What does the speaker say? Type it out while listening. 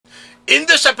In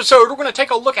this episode, we're going to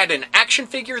take a look at an action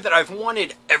figure that I've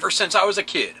wanted ever since I was a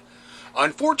kid.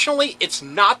 Unfortunately, it's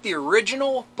not the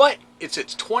original, but it's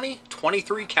its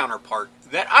 2023 counterpart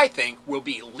that I think will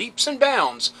be leaps and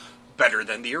bounds better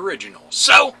than the original.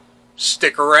 So,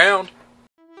 stick around.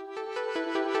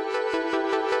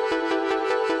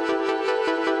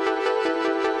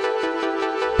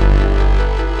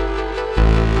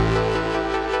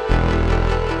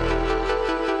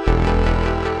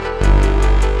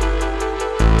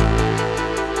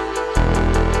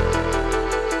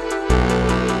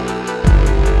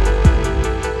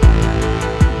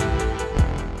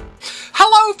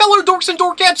 Fellow dorks and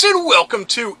dorkettes, and welcome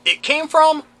to It Came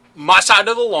From My Side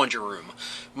of the Laundry Room.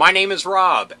 My name is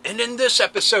Rob, and in this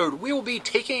episode we will be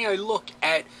taking a look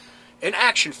at an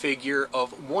action figure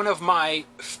of one of my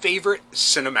favorite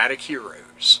cinematic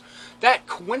heroes that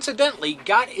coincidentally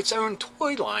got its own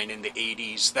toy line in the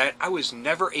 80s that I was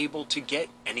never able to get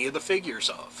any of the figures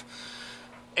of.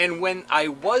 And when I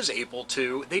was able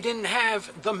to, they didn't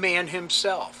have the man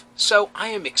himself. So I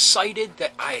am excited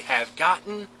that I have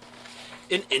gotten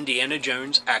an Indiana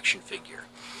Jones action figure.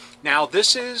 Now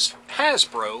this is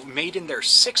Hasbro, made in their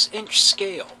 6-inch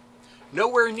scale.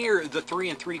 Nowhere near the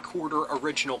 3 3/4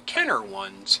 original Kenner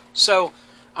ones, so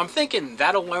I'm thinking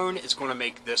that alone is going to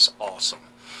make this awesome.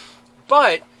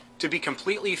 But, to be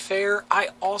completely fair,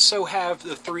 I also have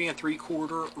the 3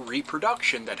 3/4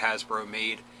 reproduction that Hasbro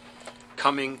made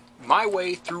coming my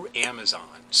way through Amazon.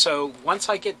 So once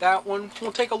I get that one,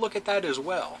 we'll take a look at that as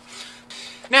well.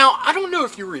 Now, I don't know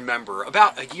if you remember,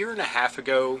 about a year and a half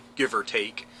ago, give or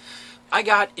take, I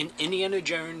got an Indiana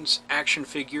Jones action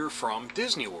figure from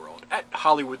Disney World at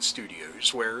Hollywood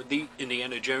Studios, where the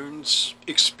Indiana Jones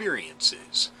experience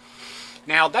is.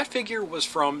 Now, that figure was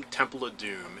from Temple of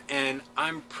Doom, and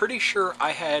I'm pretty sure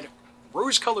I had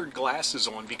rose-colored glasses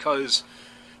on because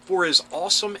for as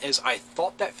awesome as I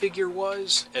thought that figure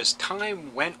was, as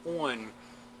time went on,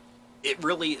 it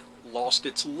really lost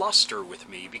its luster with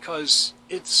me because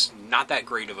it's not that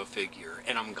great of a figure,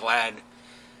 and I'm glad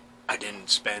I didn't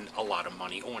spend a lot of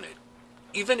money on it.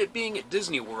 Even it being at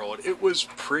Disney World, it was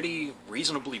pretty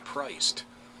reasonably priced.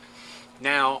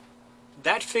 Now,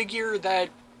 that figure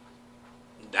that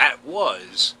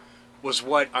was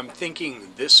what I'm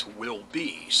thinking this will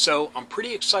be, so I'm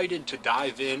pretty excited to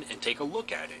dive in and take a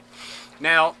look at it.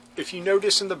 Now, if you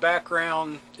notice in the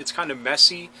background, it's kind of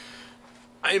messy.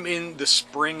 I'm in the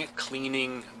spring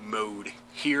cleaning mode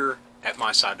here at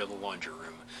my side of the laundry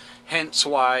room. Hence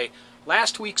why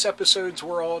last week's episodes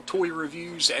were all toy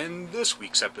reviews, and this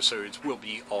week's episodes will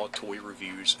be all toy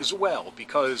reviews as well,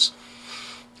 because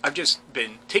I've just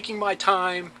been taking my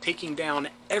time, taking down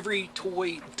every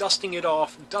toy, dusting it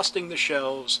off, dusting the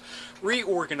shelves,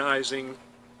 reorganizing,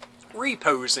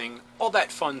 reposing, all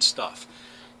that fun stuff.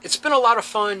 It's been a lot of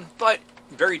fun, but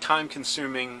very time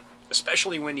consuming,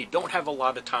 especially when you don't have a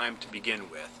lot of time to begin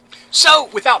with. So,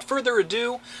 without further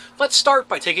ado, let's start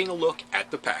by taking a look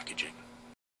at the packaging.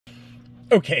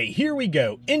 Okay, here we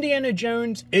go. Indiana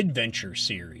Jones Adventure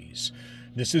Series.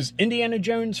 This is Indiana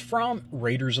Jones from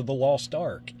Raiders of the Lost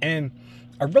Ark, and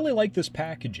I really like this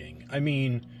packaging. I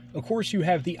mean, of course you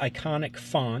have the iconic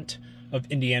font of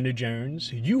Indiana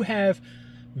Jones. You have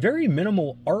very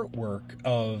minimal artwork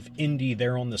of Indy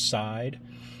there on the side.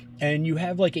 And you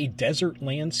have like a desert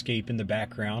landscape in the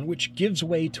background, which gives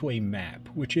way to a map,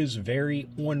 which is very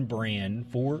on brand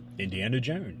for Indiana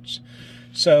Jones.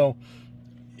 So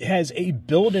it has a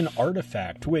built-in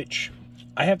artifact, which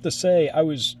I have to say I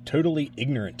was totally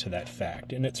ignorant to that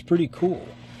fact, and it's pretty cool.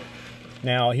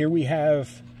 Now here we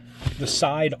have the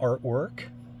side artwork,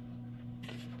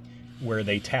 where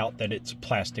they tout that it's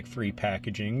plastic-free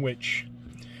packaging, which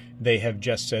they have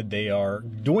just said they are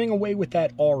doing away with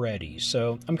that already.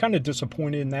 So I'm kind of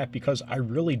disappointed in that because I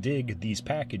really dig these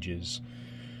packages.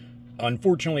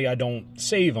 Unfortunately, I don't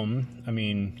save them. I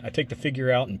mean, I take the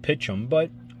figure out and pitch them, but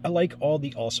I like all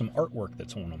the awesome artwork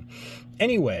that's on them.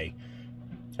 Anyway,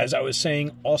 as I was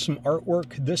saying, awesome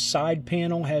artwork. This side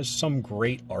panel has some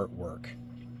great artwork.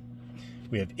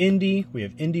 We have Indy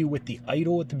with the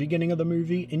idol at the beginning of the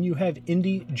movie, and you have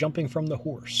Indy jumping from the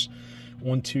horse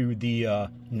onto the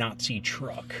Nazi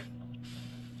truck.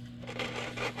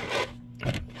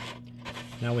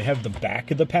 Now we have the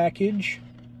back of the package,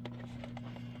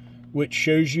 which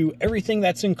shows you everything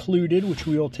that's included, which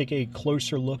we will take a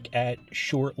closer look at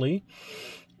shortly.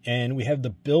 And we have the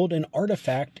build and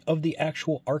artifact of the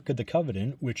actual Ark of the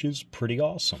Covenant, which is pretty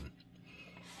awesome.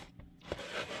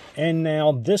 And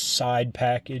now this side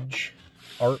package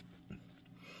art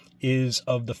is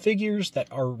of the figures that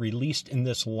are released in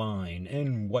this line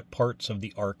and what parts of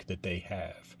the Ark that they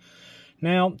have.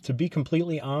 Now, to be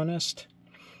completely honest,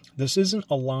 This isn't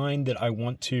a line that I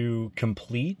want to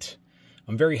complete.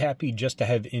 I'm very happy just to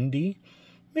have Indy.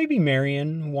 Maybe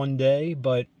Marion one day,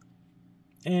 but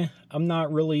I'm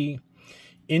not really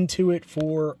into it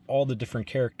for all the different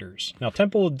characters. Now,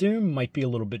 Temple of Doom might be a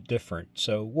little bit different,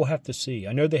 so we'll have to see.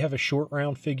 I know they have a short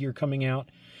round figure coming out,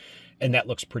 and that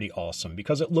looks pretty awesome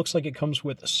because it looks like it comes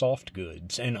with soft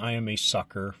goods, and I am a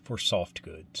sucker for soft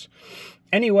goods.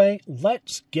 Anyway,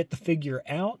 let's get the figure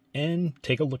out and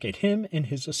take a look at him and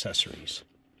his accessories.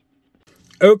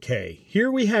 Okay, here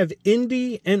we have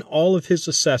Indy and all of his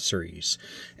accessories.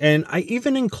 And I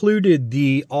even included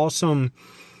the awesome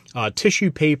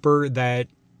tissue paper that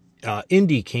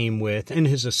Indy came with, and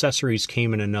his accessories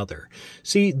came in another.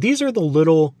 See, these are the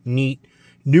little neat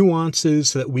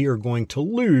nuances that we are going to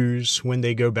lose when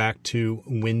they go back to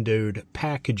windowed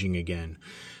packaging again.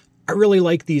 I really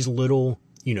like these little,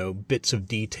 bits of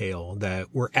detail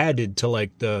that were added to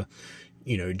like the,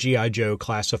 G.I. Joe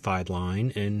classified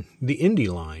line and the Indy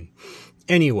line.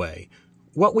 Anyway,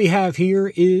 what we have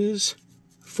here is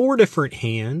 4 different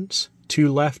hands,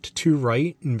 2 left, 2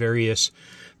 right in various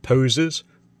poses.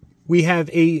 We have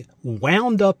a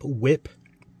wound up whip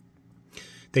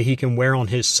that he can wear on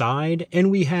his side, and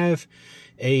we have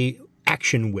a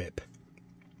action whip.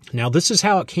 Now, this is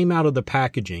how it came out of the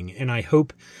packaging, and I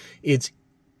hope it's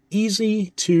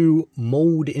easy to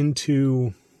mold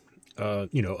into,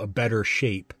 a better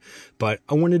shape. But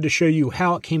I wanted to show you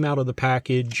how it came out of the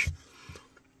package.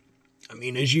 I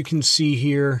mean, as you can see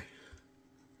here,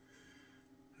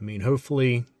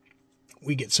 hopefully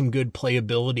we get some good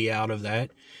playability out of that.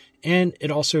 And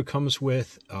it also comes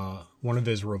with one of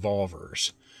his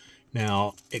revolvers.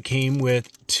 Now, it came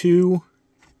with 2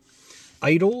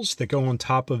 idols that go on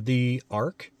top of the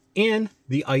Ark, and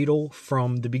the idol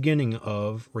from the beginning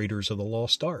of Raiders of the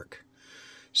Lost Ark.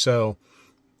 So,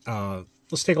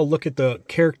 let's take a look at the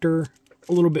character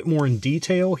a little bit more in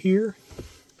detail here.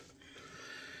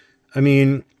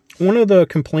 One of the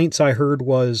complaints I heard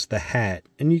was the hat,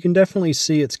 and you can definitely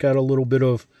see it's got a little bit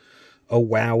of a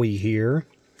wowie here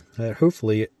that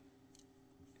hopefully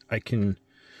I can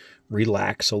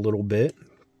relax a little bit.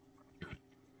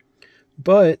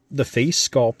 But the face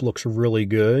sculpt looks really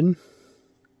good.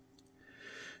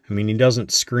 He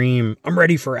doesn't scream, "I'm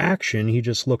ready for action." He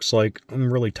just looks like,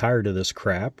 "I'm really tired of this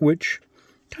crap," which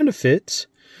kind of fits.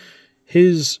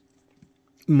 His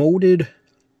molded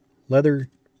leather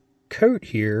coat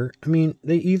here,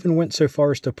 they even went so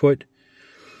far as to put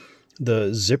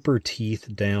the zipper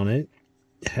teeth down it.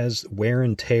 It has wear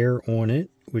and tear on it,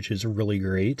 which is really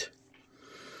great.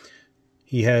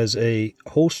 He has a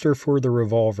holster for the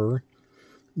revolver.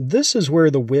 This is where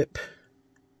the whip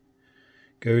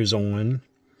goes on.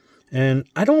 And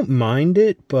I don't mind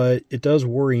it, but it does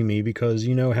worry me because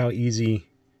you know how easy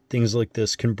things like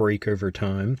this can break over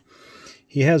time.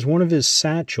 He has one of his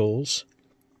satchels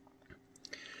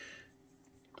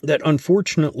that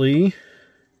unfortunately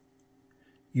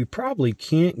you probably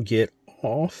can't get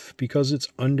off because it's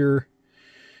under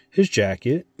his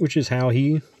jacket, which is how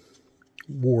he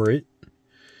wore it.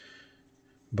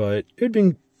 But it would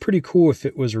be pretty cool if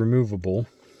it was removable.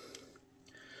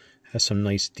 Has some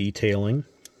nice detailing.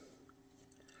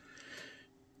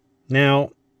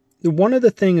 Now, one of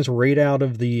the things right out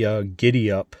of the Giddy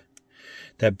Up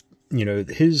that,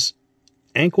 his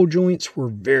ankle joints were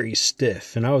very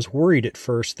stiff. And I was worried at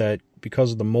first that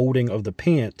because of the molding of the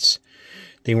pants,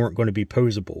 they weren't going to be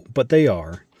posable. But they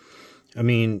are.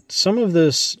 Some of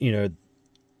this,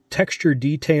 texture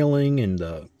detailing and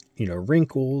the,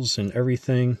 wrinkles and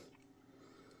everything,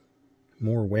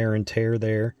 more wear and tear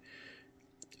there,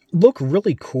 look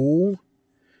really cool,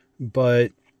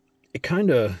 but it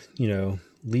kind of,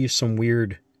 leaves some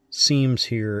weird seams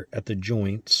here at the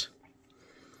joints.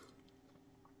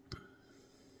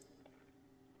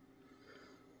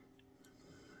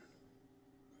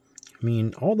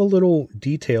 All the little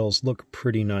details look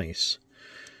pretty nice.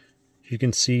 You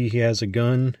can see he has a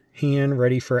gun hand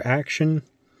ready for action,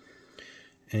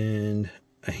 and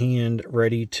a hand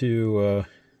ready to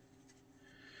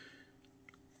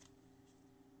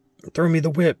throw me the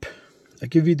whip. I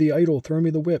give you the idol, throw me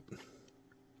the whip.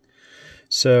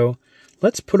 So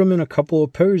let's put him in a couple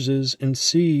of poses and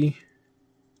see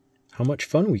how much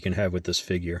fun we can have with this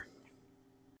figure.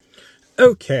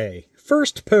 Okay,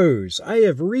 first pose. I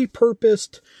have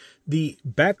repurposed the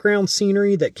background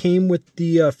scenery that came with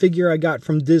the figure I got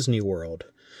from Disney World.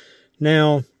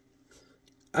 Now,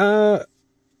 okay,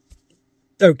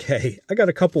 I got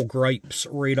a couple gripes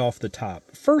right off the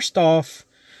top. First off,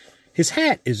 his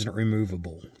hat isn't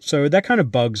removable, so that kind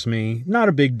of bugs me. Not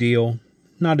a big deal.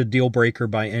 Not a deal breaker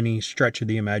by any stretch of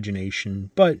the imagination,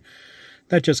 but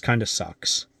that just kind of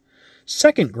sucks.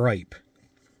 Second gripe.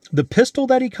 The pistol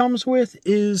that he comes with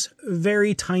is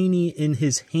very tiny in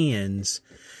his hands,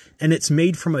 and it's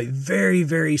made from a very,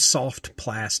 very soft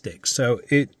plastic. So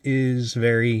it is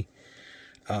very,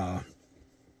 yeah,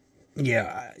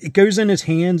 it goes in his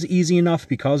hands easy enough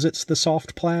because it's the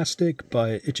soft plastic,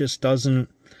 but it just doesn't,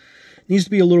 it needs to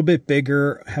be a little bit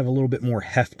bigger, have a little bit more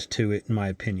heft to it, in my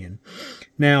opinion.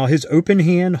 Now, his open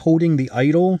hand holding the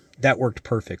idol, that worked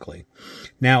perfectly.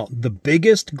 Now, the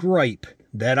biggest gripe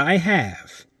that I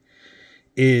have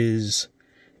is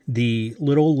the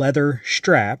little leather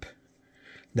strap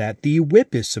that the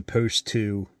whip is supposed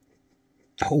to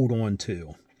hold on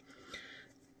to.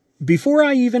 Before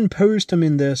I even posed him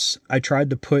in this, I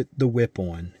tried to put the whip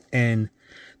on, and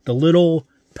the little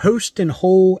post and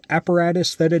hole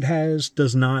apparatus that it has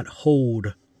does not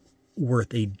hold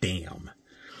worth a damn.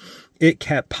 It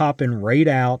kept popping right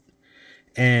out,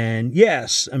 and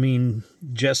yes, I mean,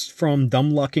 just from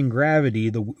dumb luck and gravity,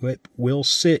 the whip will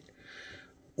sit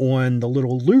on the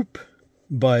little loop,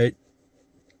 but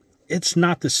it's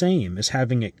not the same as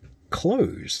having it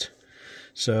closed.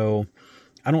 So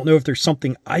I don't know if there's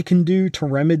something I can do to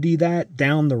remedy that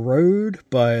down the road,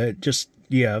 but just,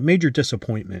 yeah, major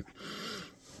disappointment.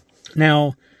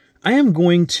 Now, I am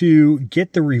going to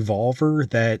get the revolver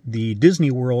that the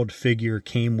Disney World figure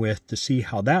came with to see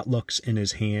how that looks in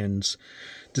his hands,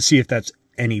 to see if that's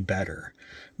any better.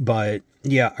 But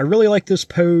yeah, I really like this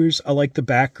pose. I like the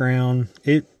background.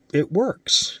 It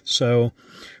works. So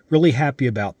really happy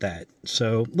about that.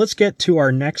 So let's get to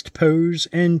our next pose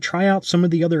and try out some of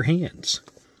the other hands.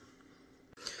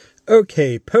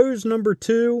 Okay, pose number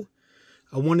 2.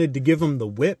 I wanted to give him the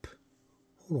whip.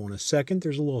 Hold on a second.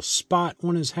 There's a little spot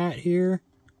on his hat here.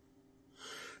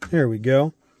 There we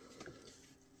go.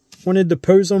 Wanted to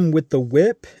pose him with the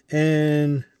whip,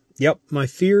 and yep, my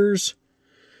fears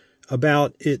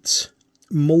about its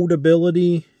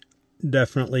moldability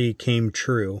definitely came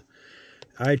true.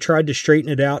 I tried to straighten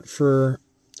it out for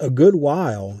a good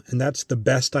while, and that's the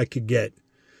best I could get.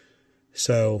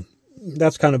 So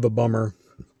that's kind of a bummer.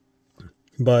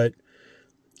 But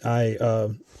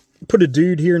I put a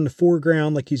dude here in the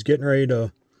foreground like he's getting ready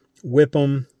to whip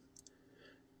him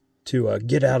to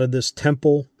get out of this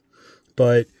temple.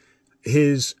 But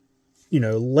his,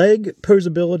 leg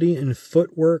posability and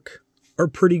footwork are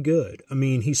pretty good. I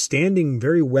mean, he's standing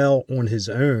very well on his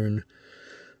own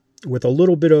with a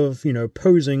little bit of,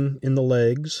 posing in the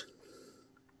legs.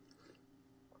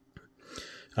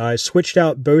 I switched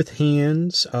out both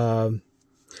hands.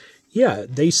 Yeah,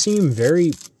 they seem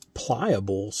very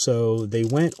pliable, so they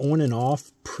went on and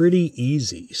off pretty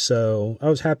easy. So I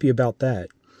was happy about that.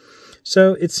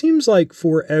 So it seems like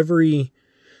for every,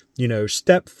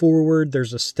 step forward,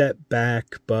 there's a step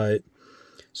back, but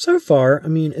so far, I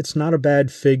mean, it's not a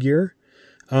bad figure.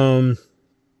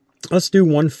 Let's do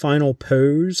one final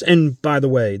pose. And by the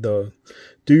way, the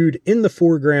dude in the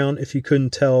foreground, if you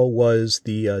couldn't tell, was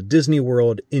the Disney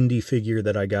World indie figure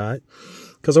that I got,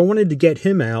 because I wanted to get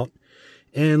him out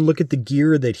and look at the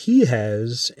gear that he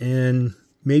has, and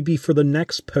maybe for the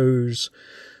next pose,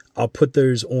 I'll put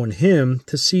those on him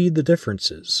to see the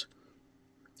differences.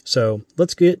 So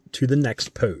let's get to the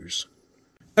next pose.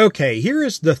 Okay, here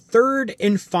is the third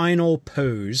and final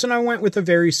pose, and I went with a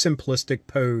very simplistic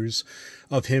pose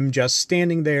of him just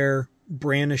standing there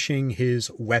brandishing his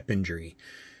weaponry.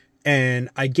 And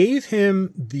I gave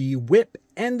him the whip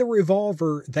and the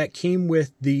revolver that came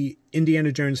with the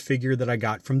Indiana Jones figure that I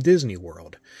got from Disney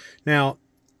World. Now,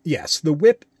 yes, the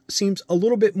whip seems a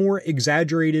little bit more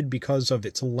exaggerated because of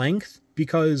its length,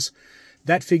 because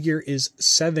that figure is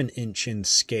 7-inch in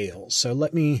scale. So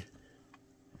let me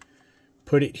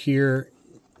put it here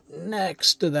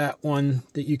next to that one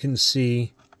that you can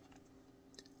see.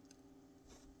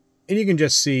 And you can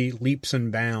just see leaps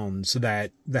and bounds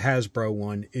that the Hasbro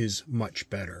one is much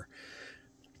better.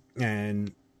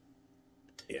 And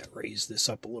yeah, raise this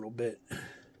up a little bit.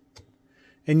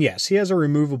 And yes, he has a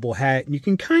removable hat, and you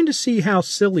can kind of see how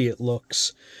silly it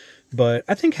looks. But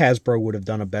I think Hasbro would have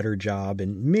done a better job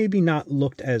and maybe not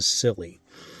looked as silly.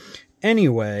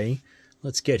 Anyway,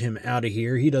 let's get him out of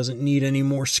here. He doesn't need any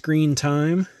more screen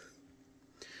time.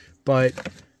 But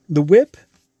the whip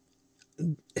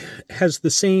has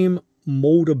the same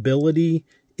moldability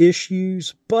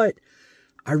issues, but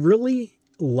I really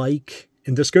like,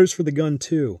 and this goes for the gun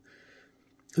too,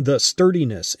 the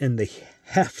sturdiness and the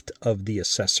heft of the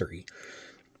accessory.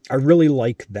 I really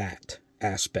like that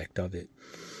aspect of it.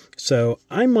 So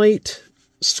I might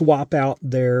swap out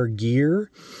their gear,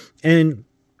 and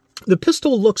the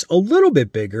pistol looks a little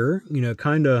bit bigger,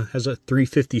 kind of has a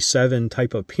 357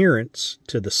 type appearance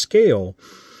to the scale,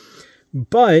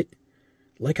 but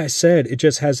like I said, it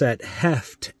just has that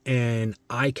heft and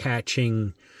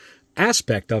eye-catching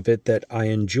aspect of it that I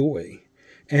enjoy.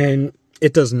 And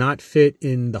it does not fit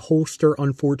in the holster,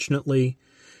 unfortunately.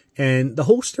 And the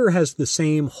holster has the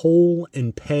same hole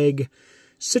and peg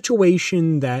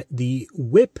situation that the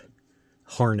whip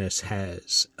harness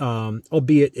has,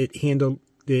 albeit it handled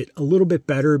it a little bit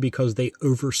better because they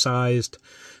oversized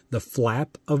the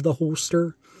flap of the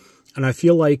holster. And I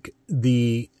feel like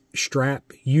the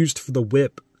strap used for the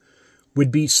whip would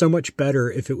be so much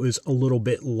better if it was a little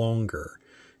bit longer.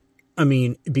 I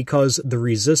mean, because the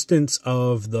resistance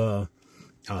of the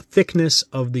thickness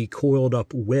of the coiled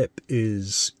up whip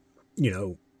is, you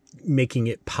know, making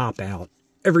it pop out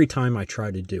every time I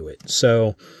try to do it.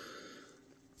 So,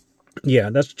 yeah,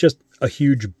 that's just a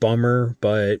huge bummer,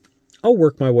 but I'll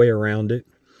work my way around it.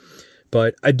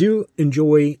 But I do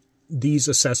enjoy these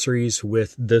accessories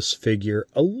with this figure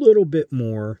a little bit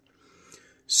more.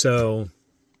 So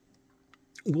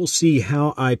we'll see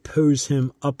how I pose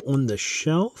him up on the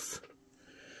shelf.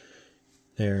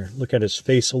 There, look at his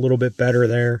face a little bit better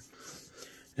there.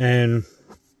 And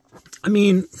I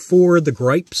mean, for the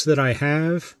gripes that I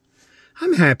have,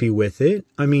 I'm happy with it.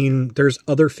 I mean, there's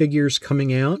other figures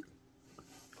coming out.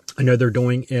 I know they're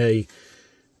doing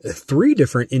 3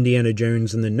 different Indiana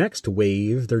Jones in the next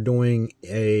wave. They're doing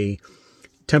a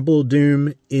Temple of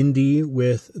Doom Indy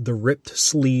with the ripped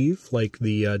sleeve, like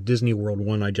the Disney World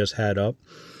one I just had up.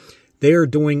 They are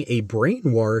doing a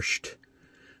brainwashed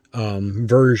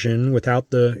version without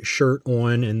the shirt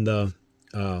on and the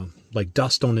like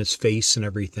dust on his face and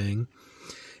everything.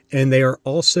 And they are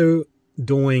also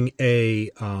doing a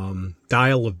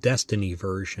Dial of Destiny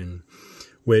version,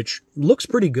 which looks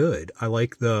pretty good. I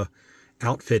like the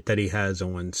outfit that he has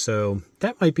on, so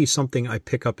that might be something I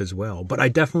pick up as well. But I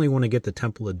definitely want to get the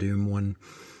Temple of Doom one.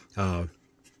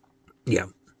 Yeah,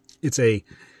 it's a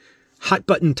hot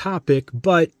button topic,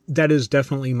 but that is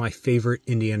definitely my favorite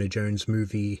Indiana Jones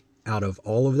movie out of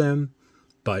all of them.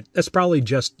 But that's probably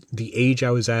just the age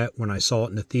I was at when I saw it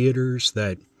in the theaters,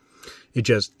 that it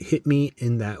just hit me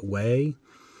in that way.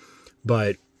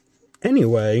 But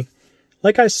anyway,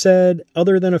 like I said,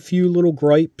 other than a few little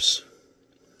gripes,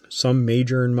 some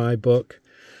major in my book,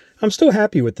 I'm still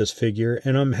happy with this figure,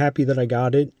 and I'm happy that I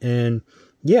got it, and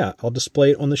yeah, I'll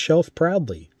display it on the shelf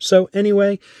proudly. So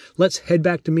anyway, let's head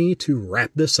back to me to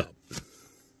wrap this up.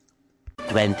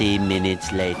 20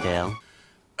 minutes later.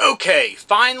 Okay,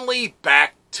 finally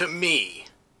back to me.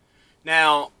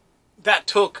 Now, that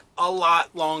took a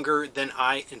lot longer than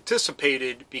I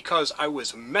anticipated because I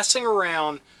was messing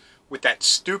around with that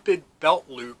stupid belt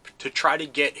loop to try to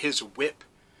get his whip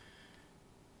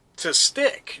to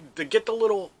stick, to get the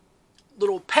little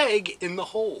peg in the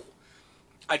hole.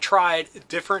 I tried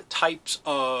different types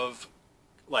of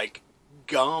like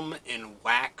gum and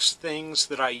wax things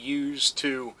that I use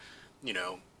to, you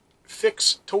know,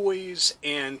 fix toys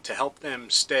and to help them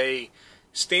stay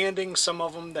standing, some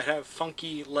of them that have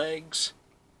funky legs.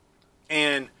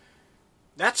 And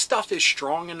that stuff is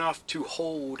strong enough to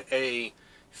hold a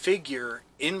figure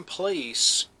in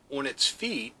place on its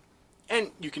feet,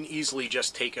 and you can easily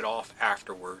just take it off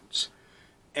afterwards.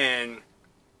 And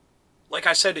like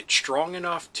I said, it's strong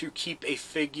enough to keep a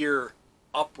figure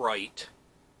upright,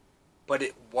 but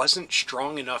it wasn't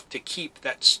strong enough to keep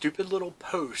that stupid little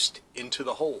post into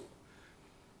the hole.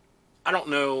 I don't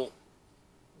know.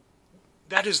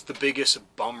 That is the biggest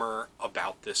bummer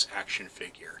about this action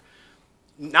figure.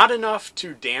 Not enough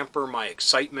to damper my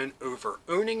excitement over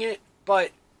owning it,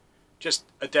 but just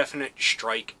a definite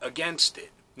strike against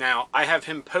it. Now, I have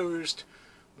him posed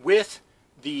with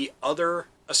the other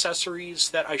accessories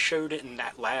that I showed it in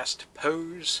that last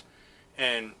pose,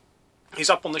 and he's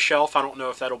up on the shelf. I don't know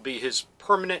if that'll be his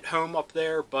permanent home up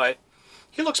there, but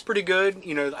he looks pretty good.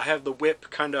 You know, I have the whip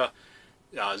kind of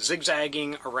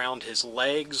zigzagging around his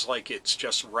legs like it's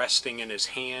just resting in his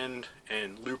hand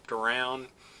and looped around.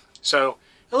 So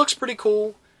it looks pretty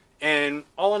cool, and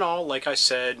all in all, like I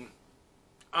said,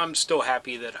 I'm still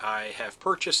happy that I have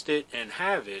purchased it and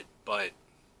have it, but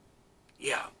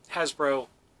yeah, Hasbro,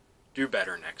 do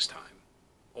better next time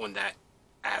on that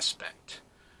aspect.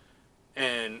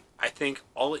 And I think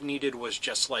all it needed was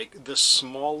just like the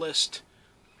smallest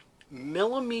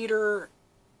millimeter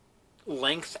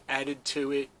length added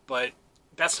to it, but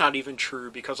that's not even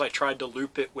true because I tried to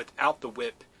loop it without the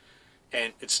whip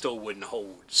and it still wouldn't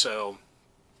hold. So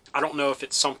I don't know if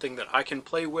it's something that I can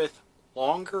play with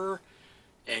longer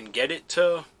and get it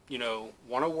to, you know,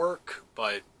 want to work,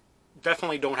 but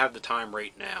definitely don't have the time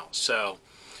right now. So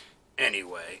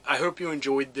anyway, I hope you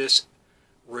enjoyed this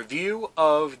review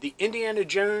of the Indiana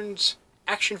Jones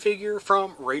action figure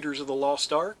from Raiders of the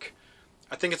Lost Ark.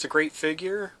 I think it's a great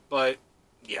figure, but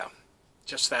yeah,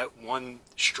 just that one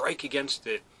strike against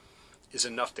it is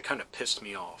enough to kind of piss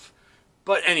me off.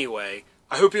 But anyway,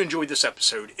 I hope you enjoyed this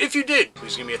episode. If you did,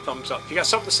 please give me a thumbs up. If you got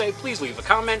something to say, please leave a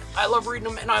comment. I love reading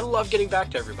them, and I love getting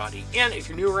back to everybody. And if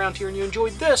you're new around here and you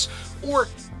enjoyed this, or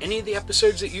any of the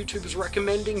episodes that YouTube is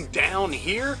recommending down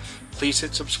here, please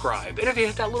hit subscribe. And if you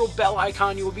hit that little bell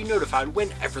icon, you will be notified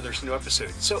whenever there's a new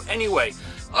episode. So anyway,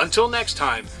 until next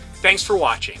time, thanks for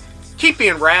watching. Keep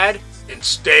being rad, and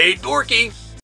stay dorky.